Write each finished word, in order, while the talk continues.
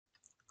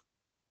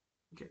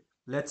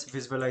Let's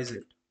visualize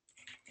it.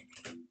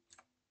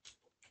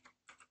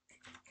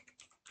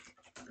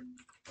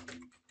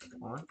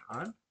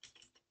 On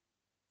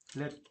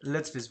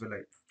let's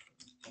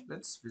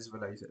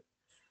visualize it.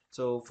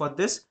 So for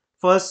this,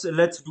 first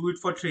let's do it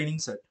for training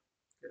set.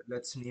 Okay,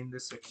 let's name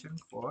this section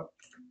for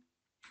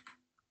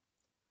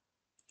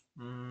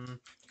mm,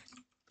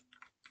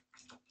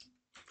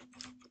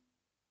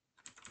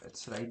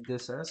 let's write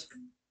this as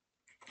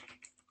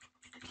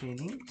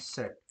training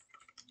set.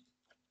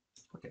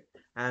 Okay,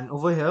 and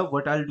over here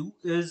what I'll do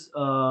is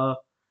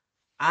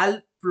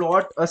I'll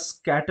plot a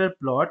scatter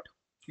plot.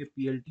 Okay,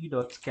 plt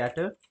dot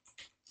scatter,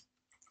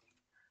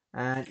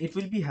 and it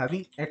will be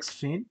having x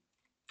train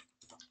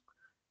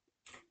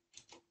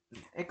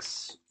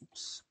x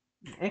oops,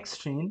 x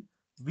train.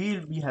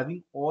 We'll be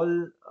having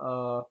all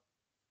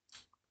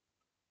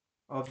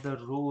of the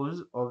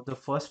rows of the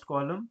first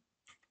column,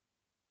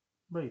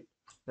 right?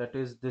 That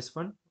is this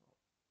one,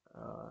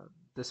 uh,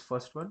 this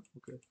first one.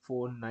 Okay,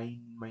 4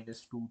 9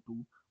 minus 2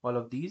 2, all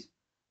of these.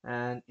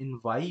 And in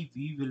y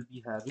we will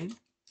be having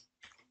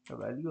the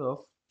value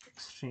of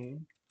x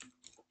train,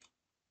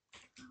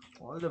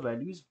 all the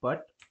values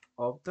but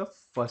of the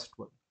first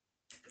one.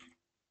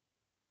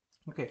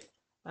 Okay,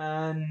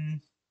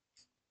 and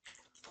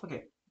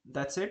okay,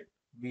 that's it.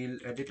 We'll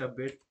edit a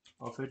bit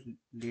of it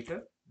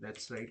later.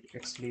 Let's write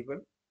x label.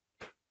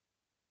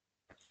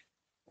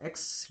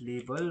 X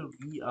label,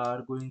 we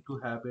are going to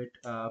have it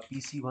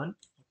PC1.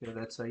 Okay,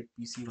 let's write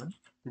PC1,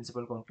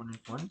 principal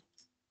component 1,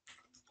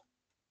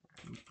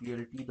 and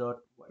plt dot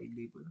y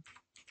label.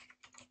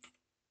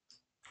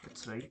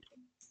 Let's write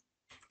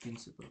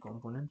principal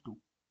component 2.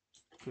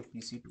 Okay,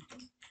 PC2.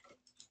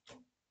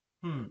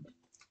 Hmm.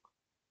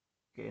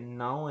 Okay,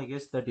 now I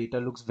guess the data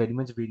looks very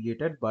much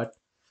variated, but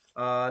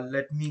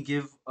let me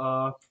give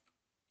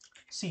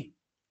C.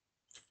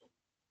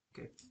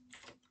 Okay,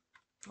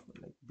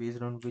 like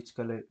based on which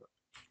color,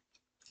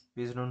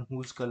 based on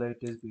whose color it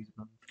is, based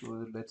on,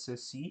 so let's say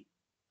C.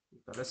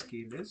 The color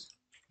scale is,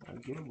 I'll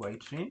give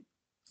white train.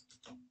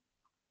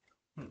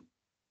 Hmm.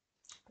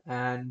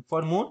 And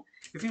for more,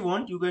 if you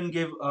want, you can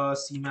give a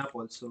C map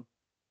also,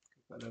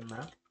 color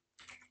map.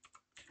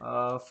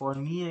 For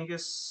me, I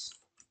guess,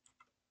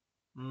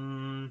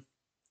 I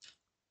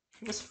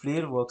guess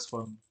flare works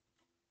for me.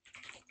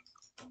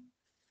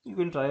 You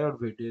can try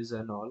out videos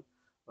and all,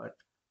 but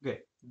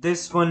okay,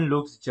 this one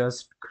looks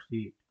just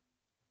great.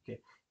 Okay,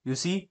 you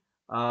see,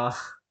 uh,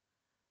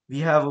 we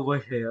have over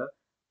here,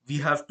 we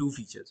have two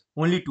features,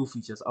 only two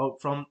features.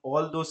 Out from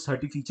all those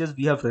 30 features,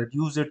 we have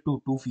reduced it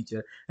to two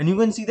features, and you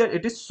can see that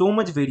it is so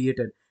much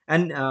variated.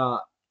 And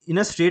in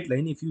a straight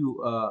line, if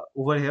you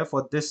over here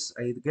for this,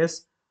 I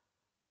guess,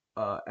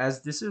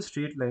 as this is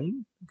straight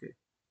line, okay,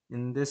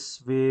 in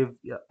this way,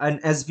 yeah, an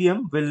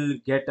SVM will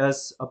get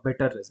us a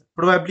better result.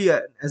 Probably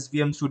an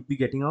SVM should be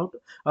getting out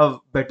a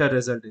better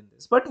result in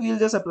this, but we'll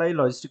just apply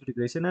logistic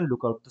regression and look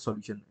out the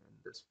solution in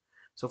this.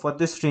 So for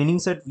this training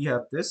set, we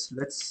have this.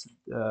 Let's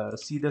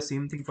see the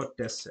same thing for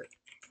test set.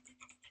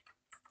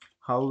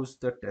 How's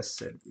the test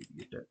set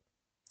variated?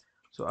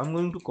 So I'm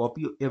going to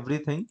copy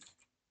everything,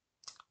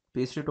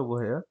 paste it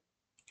over here,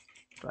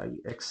 try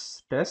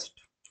x test,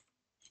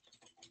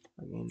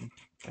 again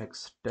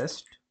x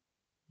test,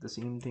 the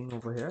same thing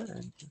over here,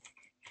 and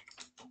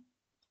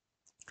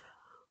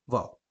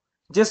wow,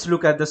 just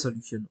look at the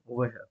solution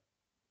over here.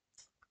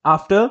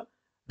 After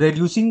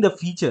reducing the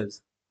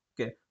features,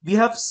 okay, we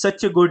have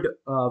such a good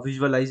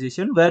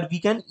visualization where we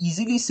can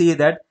easily say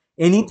that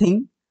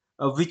anything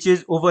which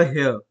is over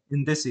here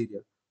in this area,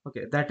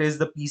 okay, that is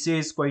the PCA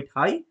is quite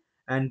high,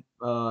 and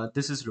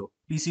this is low,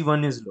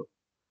 PC1 is low.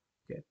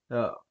 Okay,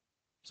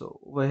 so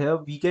over here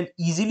we can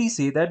easily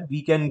say that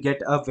we can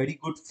get a very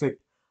good fit,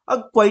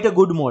 a quite a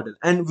good model,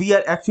 and we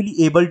are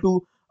actually able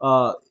to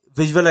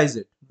visualize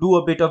it, do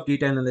a bit of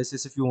data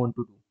analysis if you want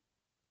to do.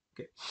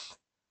 Okay,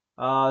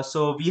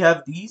 so we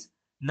have these.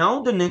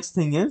 Now the next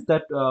thing is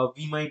that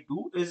we might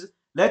do is,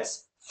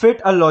 let's fit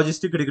a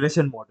logistic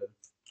regression model.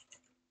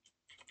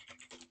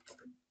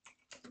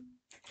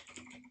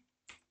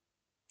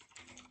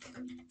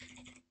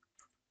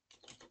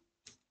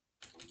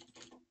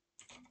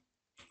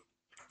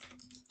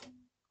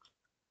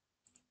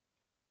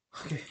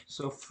 Okay,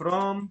 so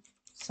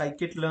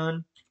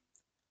scikit-learn,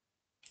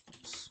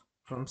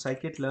 from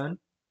scikit-learn,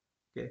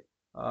 okay,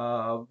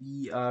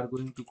 we are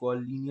going to call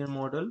linear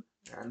model,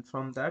 and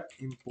from that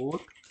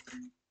import,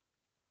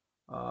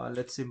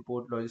 let's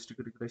import logistic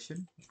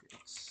regression. Okay,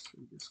 let's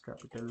see this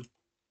capital,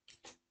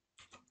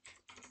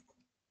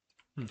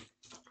 hmm,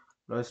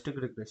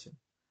 logistic regression.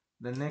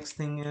 The next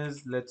thing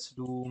is, let's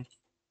do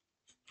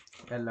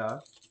lr.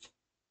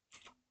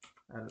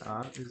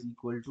 Lr is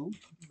equal to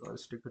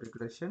logistic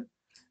regression,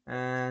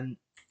 and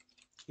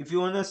if you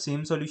want the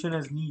same solution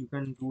as me, you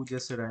can do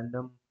just a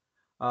random,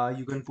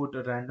 you can put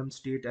a random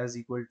state as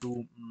equal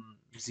to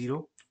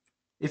 0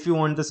 if you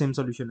want the same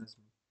solution as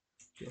me.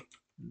 Okay,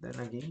 then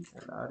again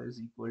lr is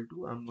equal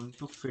to, I'm going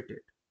to fit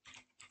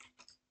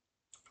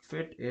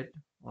it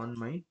on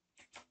my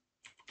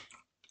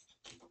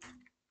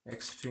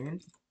x train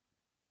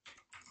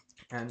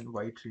and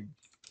y train.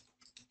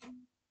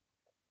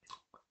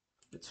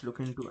 Let's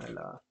look into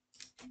LR.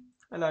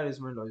 LR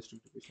is my lowest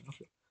integration.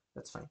 Okay,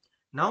 that's fine.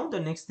 Now the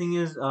next thing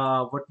is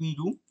what we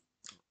do.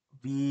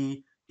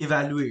 We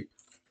evaluate.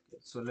 Okay,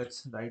 so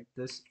let's write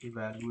this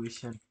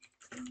evaluation.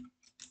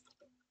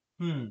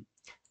 Hmm.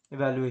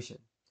 Evaluation.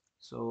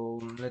 So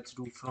let's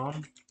do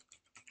from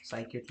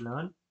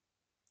scikit-learn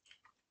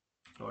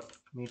dot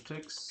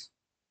matrix.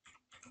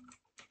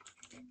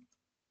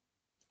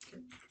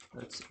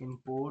 Let's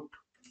import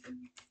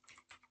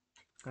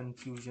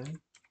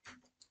confusion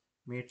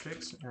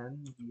matrix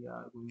and we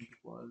are going to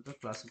call the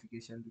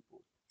classification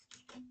report.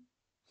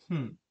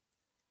 Hmm.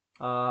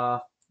 Uh,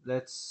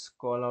 let's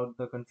call out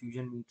the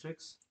confusion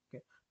matrix.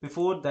 Okay.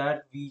 Before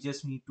that, we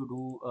just need to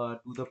do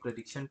the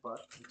prediction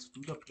part. Let's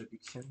do the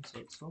predictions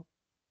also.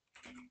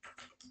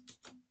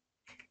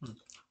 Hmm.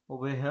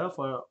 Over here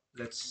for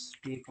let's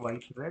take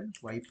wipe red.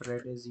 Wipe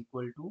red is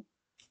equal to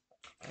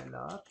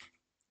lr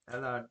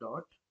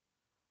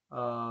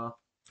dot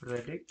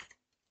predict,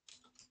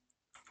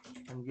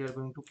 and we are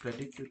going to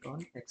predict it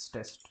on x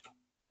test,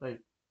 right?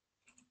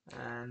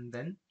 And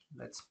then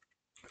let's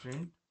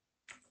print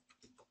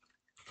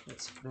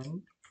let's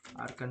print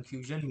our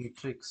confusion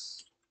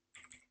matrix.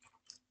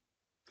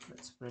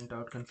 Let's print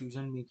out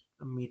confusion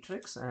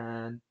matrix,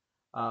 and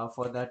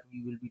for that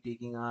we will be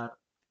taking our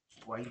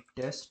white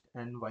test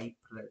and white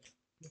red.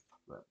 Okay,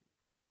 well,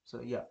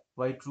 so yeah,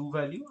 white true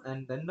value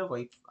and then the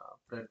white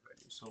red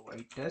value. So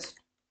white test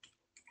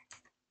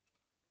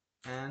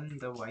and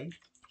the white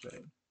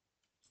red.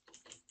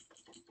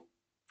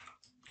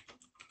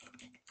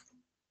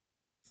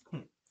 Hmm.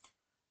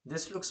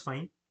 This looks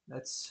fine.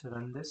 Let's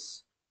run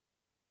this.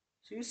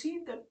 So you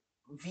see that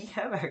we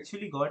have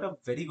actually got a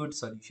very good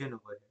solution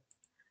over here.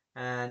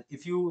 And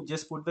if you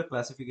just put the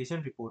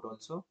classification report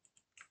also,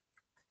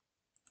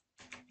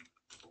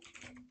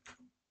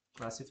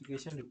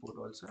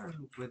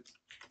 and with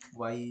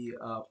y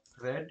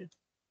red,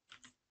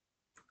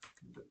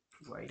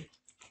 y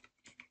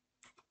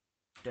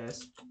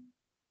test.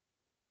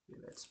 Okay,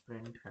 let's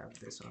print, have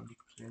this on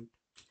print.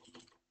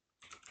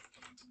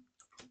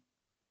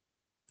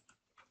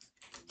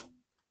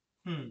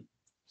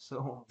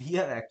 So we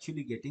are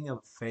actually getting a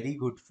very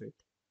good fit.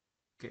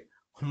 Okay,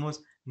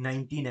 almost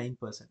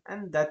 99%,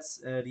 and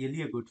that's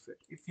really a good fit.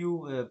 If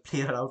you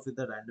play around with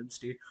the random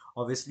state,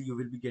 obviously you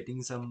will be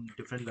getting some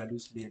different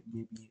values.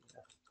 Maybe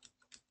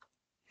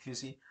if you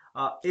see,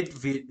 it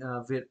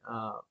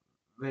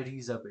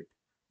varies a bit.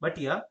 But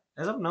yeah,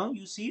 as of now,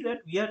 you see that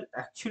we are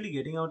actually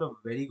getting out a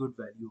very good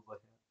value over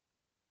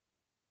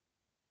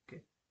here.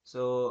 Okay,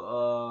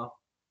 so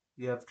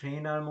we have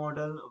trained our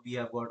model, we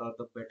have got all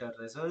the better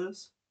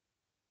results,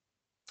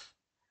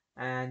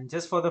 and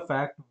just for the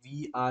fact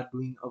we are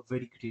doing a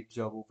very great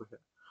job over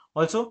here.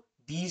 Also,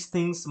 these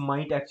things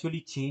might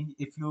actually change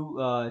if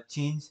you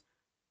change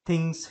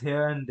things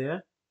here and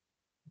there.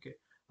 Okay,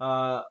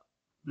 uh,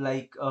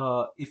 like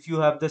if you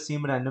have the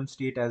same random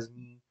state as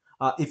me,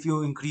 if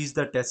you increase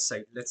the test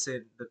size, let's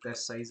say the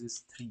test size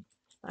is 3,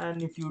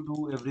 and if you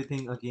do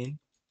everything again,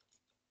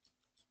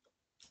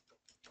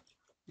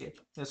 okay,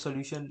 the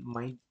solution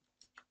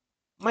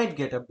might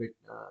get a bit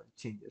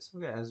changes,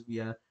 okay, as we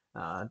are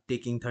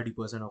taking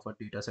 30% of our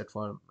data set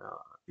for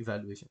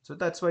evaluation. So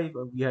that's why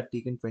we had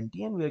taken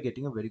 20 and we are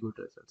getting a very good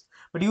results.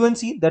 But you can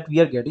see that we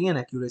are getting an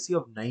accuracy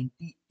of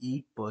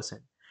 98%,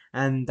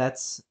 and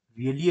that's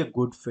really a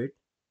good fit.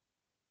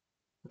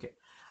 Okay,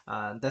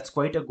 that's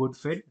quite a good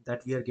fit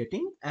that we are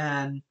getting.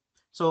 And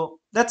so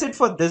that's it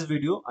for this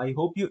video. I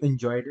hope you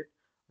enjoyed it.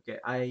 Okay,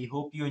 I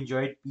hope you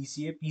enjoyed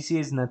PCA. PCA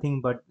is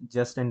nothing but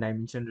just a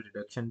dimension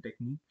reduction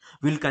technique.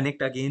 We'll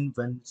connect again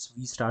once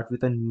we start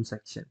with a new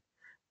section.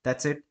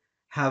 That's it.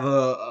 Have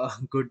a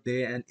good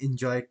day and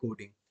enjoy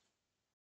coding.